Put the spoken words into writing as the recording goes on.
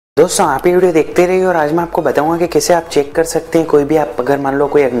दोस्तों आप ये वीडियो देखते रहिए और आज मैं आपको बताऊंगा कि कैसे आप चेक कर सकते हैं कोई भी आप अगर मान लो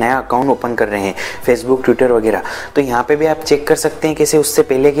कोई एक नया अकाउंट ओपन कर रहे हैं फेसबुक ट्विटर वगैरह, तो यहाँ पे भी आप चेक कर सकते हैं कैसे उससे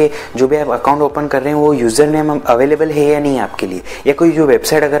पहले के जो भी आप अकाउंट ओपन कर रहे हैं वो यूज़र नेम अवेलेबल है या नहीं आपके लिए, या कोई जो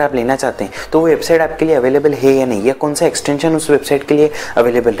वेबसाइट अगर आप लेना चाहते हैं तो वो वेबसाइट आपके लिए अवेलेबल है या नहीं, या कौन सा एक्सटेंशन उस वेबसाइट के लिए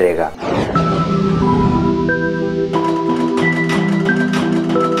अवेलेबल रहेगा।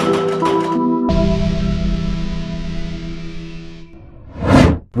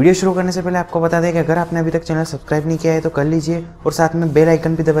 वीडियो शुरू करने से पहले आपको बता दें कि अगर आपने अभी तक चैनल सब्सक्राइब नहीं किया है तो कर लीजिए और साथ में बेल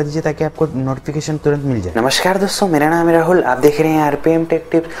आइकन भी दबा दीजिए ताकि आपको नोटिफिकेशन तुरंत मिल जाए। नमस्कार दोस्तों, मेरा नाम है राहुल, आप देख रहे हैं आरपीएम टेक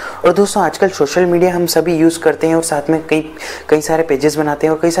टिप्स। और दोस्तों आजकल सोशल मीडिया हम सभी यूज़ करते हैं और साथ में कई सारे पेजेस बनाते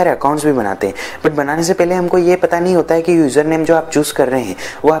हैं और कई सारे अकाउंट्स भी बनाते हैं, बट बनाने से पहले हमको ये पता नहीं होता है कि यूज़र नेम जो आप चूज़ कर रहे हैं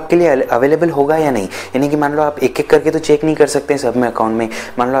वो आपके लिए अवेलेबल होगा या नहीं। यानी कि मान लो आप एक एक करके तो चेक नहीं कर सकते सब में अकाउंट में।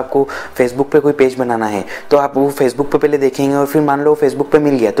 मान लो आपको फेसबुक पे कोई पेज बनाना है तो आप वो फेसबुक पे पहले देखेंगे और फिर मान लो फेसबुक पे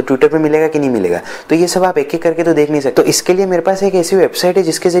मिल गया तो ट्विटर पे मिलेगा कि नहीं मिलेगा, तो ये सब आप एक एक करके तो देख नहीं सकते। तो इसके लिए मेरे पास एक ऐसी वेबसाइट है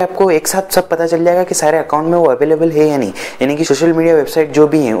जिसके जरिए आपको एक साथ सब पता चल जाएगा कि सारे अकाउंट में वो अवेलेबल है या नहीं। यानी कि सोशल मीडिया वेबसाइट जो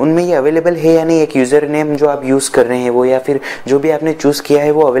भी है उनमें ये अवेलेबल है या नहीं, एक यूजर नेम जो आप यूज कर रहे हैं वो, या फिर जो भी आपने चूज किया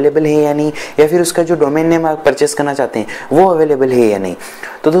है वो अवेलेबल है या नहीं, या फिर उसका जो डोमेन नेम आप परचेस करना चाहते हैं वो अवेलेबल है या नहीं।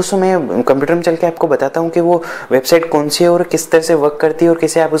 तो दोस्तों मैं कंप्यूटर में चल के आपको बताता हूँ कि वो वेबसाइट कौन सी है और किस तरह से वर्क करती है और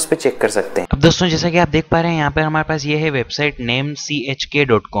कैसे आप उस पर चेक कर सकते हैं। अब दोस्तों जैसा कि आप देख पा रहे हैं यहाँ पर हमारे पास ये है वेबसाइट नेम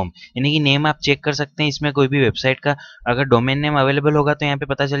chk.com, यानी कि नेम आप चेक कर सकते हैं। इसमें कोई भी वेबसाइट का अगर डोमेन नेम अवेलेबल होगा तो यहाँ पे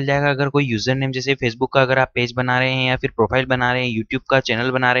पता चल जाएगा। अगर कोई यूजर नेम जैसे फेसबुक का अगर आप पेज बना रहे हैं या फिर प्रोफाइल बना रहे हैं, यूट्यूब का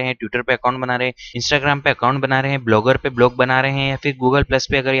चैनल बना रहे हैं, ट्विटर पे अकाउंट बना रहे हैं, इंस्टाग्राम पे अकाउंट बना रहे हैं, ब्लॉगर पे ब्लॉग बना रहे हैं, या फिर गूगल प्लस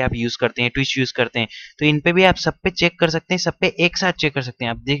पे अगर आप यूज करते हैं, ट्विच यूज करते हैं, तो इन पे भी आप सब पे चेक कर सकते हैं, सब पे एक साथ चेक कर सकते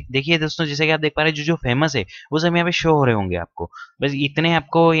हैं। आप देखिए दोस्तों जैसे कि आप देख पा रहे हैं जो फेमस है वो सब यहाँ पे शो हो रहे होंगे आपको। बस इतने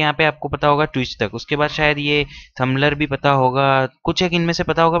आपको यहाँ पे आपको पता होगा ट्विच तक, उसके बाद शायद ये थंबलर भी पता होगा, कुछ एक इनमें से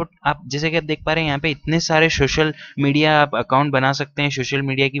पता होगा। बट आप जैसे कि आप देख पा रहे हैं यहाँ पे इतने सारे सोशल मीडिया आप अकाउंट बना सकते हैं, सोशल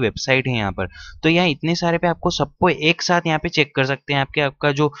मीडिया की वेबसाइट है यहाँ पर। तो यहाँ इतने सारे पे आपको सबको एक साथ यहाँ पे चेक कर सकते हैं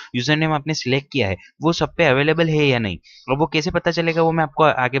आपका जो यूजर नेम आपने सिलेक्ट किया है वो सब पे अवेलेबल है या नहीं। और वो कैसे पता चलेगा वो मैं आपको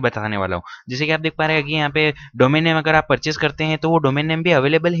आगे बताने वाला हूँ। जैसे कि आप देख पा रहे हैं कि यहाँ पे डोमेन नेम अगर आप परचेस करते हैं तो वो डोमेन नेम भी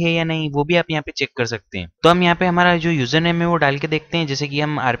अवेलेबल है या नहीं वो भी आप यहाँ पे चेक कर सकते हैं। तो हम यहाँ पे हमारा जो यूजर नेम है वो डाल के देखते हैं। जैसे कि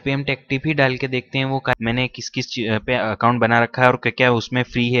हम आरपीएम टेक टिप ही डाल के देखते हैं वो मैंने किस किस पे अकाउंट बना रखा है और क्या क्या उसमें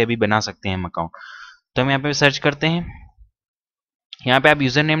फ्री है, अभी बना सकते हैं हम अकाउंट। तो हम यहाँ पे सर्च करते हैं, यहाँ पे आप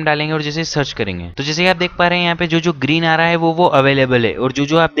यूजर नेम डालेंगे और जैसे सर्च करेंगे तो जैसे आप देख पा रहे हैं यहाँ पे जो जो ग्रीन आ रहा है वो अवेलेबल है, और जो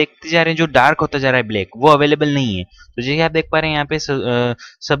जो आप देखते जा रहे हैं जो डार्क होता जा रहा है ब्लैक वो अवेलेबल नहीं है। तो जैसे आप देख पा रहे हैं यहाँ पे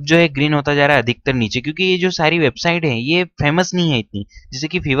सब जो है ग्रीन होता जा रहा है अधिकतर नीचे, क्योंकि ये जो सारी वेबसाइट है ये फेमस नहीं है इतनी। जैसे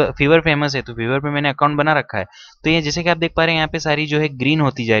कि फीवर फेमस है तो फीवर पे मैंने अकाउंट बना रखा है, तो ये जैसे कि आप देख पा रहे हैं यहाँ पे सारी जो है ग्रीन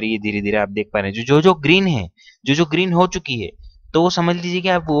होती जा रही है धीरे धीरे। आप देख पा रहे हैं जो ग्रीन है, जो ग्रीन हो चुकी है, तो वो समझ लीजिए कि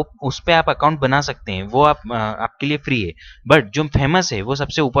आप वो उस पे आप अकाउंट बना सकते हैं, वो आपके लिए फ्री है। बट जो फेमस है वो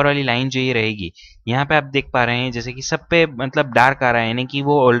सबसे ऊपर वाली लाइन जो ये रहेगी, यहाँ पे आप देख पा रहे हैं जैसे कि सब पे मतलब डार्क आ रहा है, यानी कि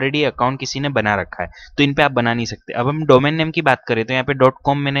वो ऑलरेडी अकाउंट किसी ने बना रखा है, तो इन पे आप बना नहीं सकते। अब हम डोमेन नेम की बात करें तो यहाँ पे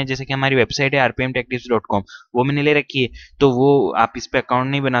 .com मैंने, जैसे कि हमारी वेबसाइट है rpmtechtips.com, वो मैंने ले रखी है, तो वो आप इस पे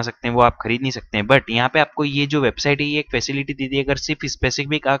अकाउंट नहीं बना सकते हैं, वो आप खरीद नहीं सकते हैं। बट यहाँ पे आपको ये जो वेबसाइट है ये एक फैसिलिटी दी है, अगर सिर्फ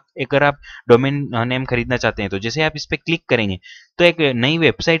स्पेसिफिक अगर आप डोमेन नेम खरीदना चाहते हैं तो जैसे आप इस पे क्लिक करेंगे तो एक नई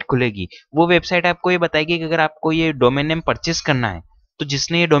वेबसाइट खुलेगी। वो वेबसाइट आपको ये बताएगी कि अगर आपको ये डोमेन नेम परचेस करना है तो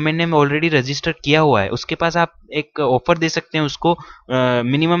जिसने ये डोमेन नेम ऑलरेडी रजिस्टर किया हुआ है उसके पास आप एक ऑफर दे सकते हैं उसको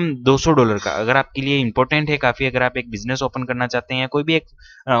मिनिमम $200 का। अगर आपके लिए इंपॉर्टेंट है काफ़ी, अगर आप एक बिजनेस ओपन करना चाहते हैं या कोई भी एक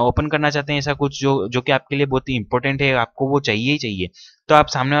ओपन करना चाहते हैं ऐसा कुछ जो कि आपके लिए बहुत ही इंपॉर्टेंट है, आपको वो चाहिए ही चाहिए, तो आप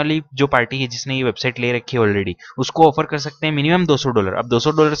सामने वाली जो पार्टी है जिसने ये वेबसाइट ले रखी है ऑलरेडी उसको ऑफर कर सकते हैं मिनिमम $200। अब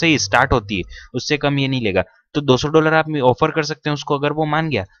 $200 से ही स्टार्ट होती है, उससे कम ये नहीं लेगा। तो $200 आप ऑफर कर सकते हैं उसको। अगर वो मान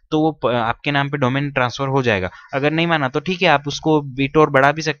गया तो वो आपके नाम पे डोमेन ट्रांसफर हो जाएगा। अगर नहीं माना तो ठीक है, आप उसको बीट और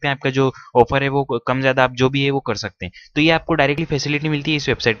बढ़ा भी सकते हैं, आपका जो ऑफर है वो कम ज़्यादा आप जो भी है वो कर सकते हैं। तो ये आपको डायरेक्टली फैसिलिटी मिलती है इस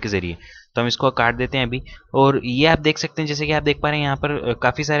वेबसाइट के जरिए। तो हम इसको काट देते हैं अभी, और ये आप देख सकते हैं जैसे कि आप देख पा रहे हैं यहाँ पर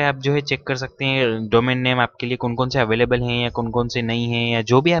काफ़ी सारे आप जो है चेक कर सकते हैं डोमेन नेम आपके लिए कौन कौन से अवेलेबल हैं या कौन कौन से नहीं हैं, या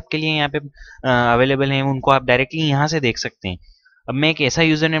जो भी आपके लिए यहाँ पे अवेलेबल हैं उनको आप डायरेक्टली यहाँ से देख सकते हैं। अब मैं एक ऐसा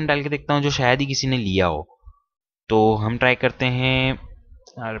यूज़र नेम डाल के देखता हूँ जो शायद ही किसी ने लिया हो, तो हम ट्राई करते हैं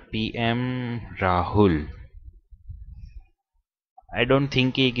RPM Rahul. I don't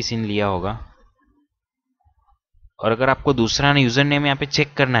think कि किसी ने लिया होगा। और अगर आपको दूसरा यूज़र नेम यहाँ पे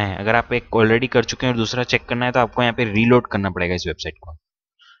चेक करना है, अगर आप एक ऑलरेडी कर चुके हैं और दूसरा चेक करना है, तो आपको यहाँ पे रीलोड करना पड़ेगा इस वेबसाइट को,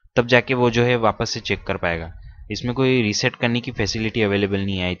 तब जाके वो जो है वापस से चेक कर पाएगा। इसमें कोई रीसेट करने की फैसिलिटी अवेलेबल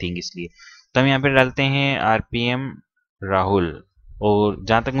नहीं है आई थिंक, इसलिए। तो हम यहाँ पे डालते हैं RPM राहुल और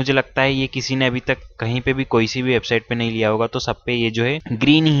जहाँ तक मुझे लगता है ये किसी ने अभी तक कहीं पे भी कोई सी भी वेबसाइट पे नहीं लिया होगा, तो सब पे ये जो है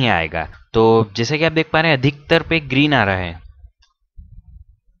ग्रीन ही आएगा। तो जैसे कि आप देख पा रहे हैं अधिकतर पे ग्रीन आ रहा है।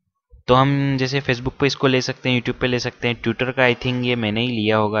 तो हम जैसे फेसबुक पे इसको ले सकते हैं, यूट्यूब पे ले सकते हैं, ट्विटर का आई थिंक ये मैंने ही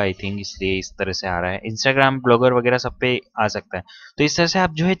लिया होगा आई थिंक, इसलिए इस तरह से आ रहा है। इंस्टाग्राम, ब्लॉगर वगैरह सब पे आ सकता है। तो इस तरह से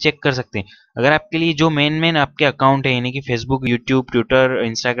आप जो है चेक कर सकते हैं। अगर आपके लिए जो मेन आपके अकाउंट है, यानी कि Facebook, YouTube, Twitter,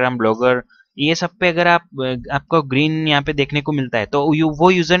 Instagram, blogger, ये सब पे अगर आपको ग्रीन यहाँ पे देखने को मिलता है, तो वो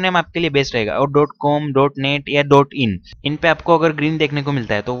यूजर नेम आपके लिए बेस्ट रहेगा। और .com, .net या .in पे आपको अगर ग्रीन देखने को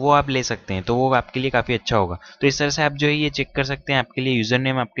मिलता है तो वो आप ले सकते हैं, तो वो आपके लिए काफी अच्छा होगा। तो इस तरह से आप जो है ये चेक कर सकते हैं आपके लिए यूजर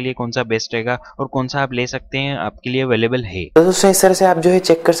नेम आपके लिए कौन सा बेस्ट रहेगा और कौन सा आप ले सकते हैं, आपके लिए अवेलेबल है। तो दोस्तों इस तरह से आप जो है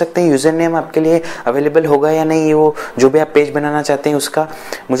चेक कर सकते हैं यूजर नेम आपके लिए अवेलेबल होगा या नहीं, वो जो भी आप पेज बनाना चाहते हैं उसका।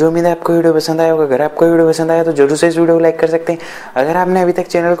 मुझे उम्मीद है आपको वीडियो पसंद आया होगा। अगर आपको वीडियो पसंद आया तो जरूर से इस वीडियो को लाइक कर सकते हैं। अगर आपने अभी तक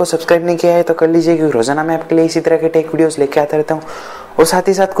चैनल को सब्सक्राइब नहीं किया है तो कर लीजिए, क्योंकि रोजाना मैं आपके लिए इसी तरह के टेक वीडियोस लेके आता रहता हूँ। और साथ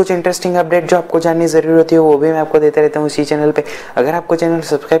ही साथ कुछ इंटरेस्टिंग अपडेट जो आपको जाननी जरूरी होती है वो भी मैं आपको देता रहता हूँ इसी चैनल पे। अगर आपको चैनल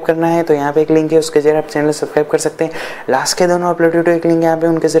सब्सक्राइब करना है तो यहाँ पे एक लिंक है, उसके जरिए आप चैनल सब्सक्राइब कर सकते हैं। लास्ट के दोनों अपलोड वीडियो एक लिंक यहाँ पे,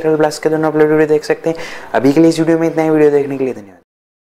 उनके जरिए लास्ट के दोनों अपलोड वीडियो देख सकते हैं। अभी के लिए इस वीडियो में इतना ही। वीडियो देखने के लिए धन्यवाद।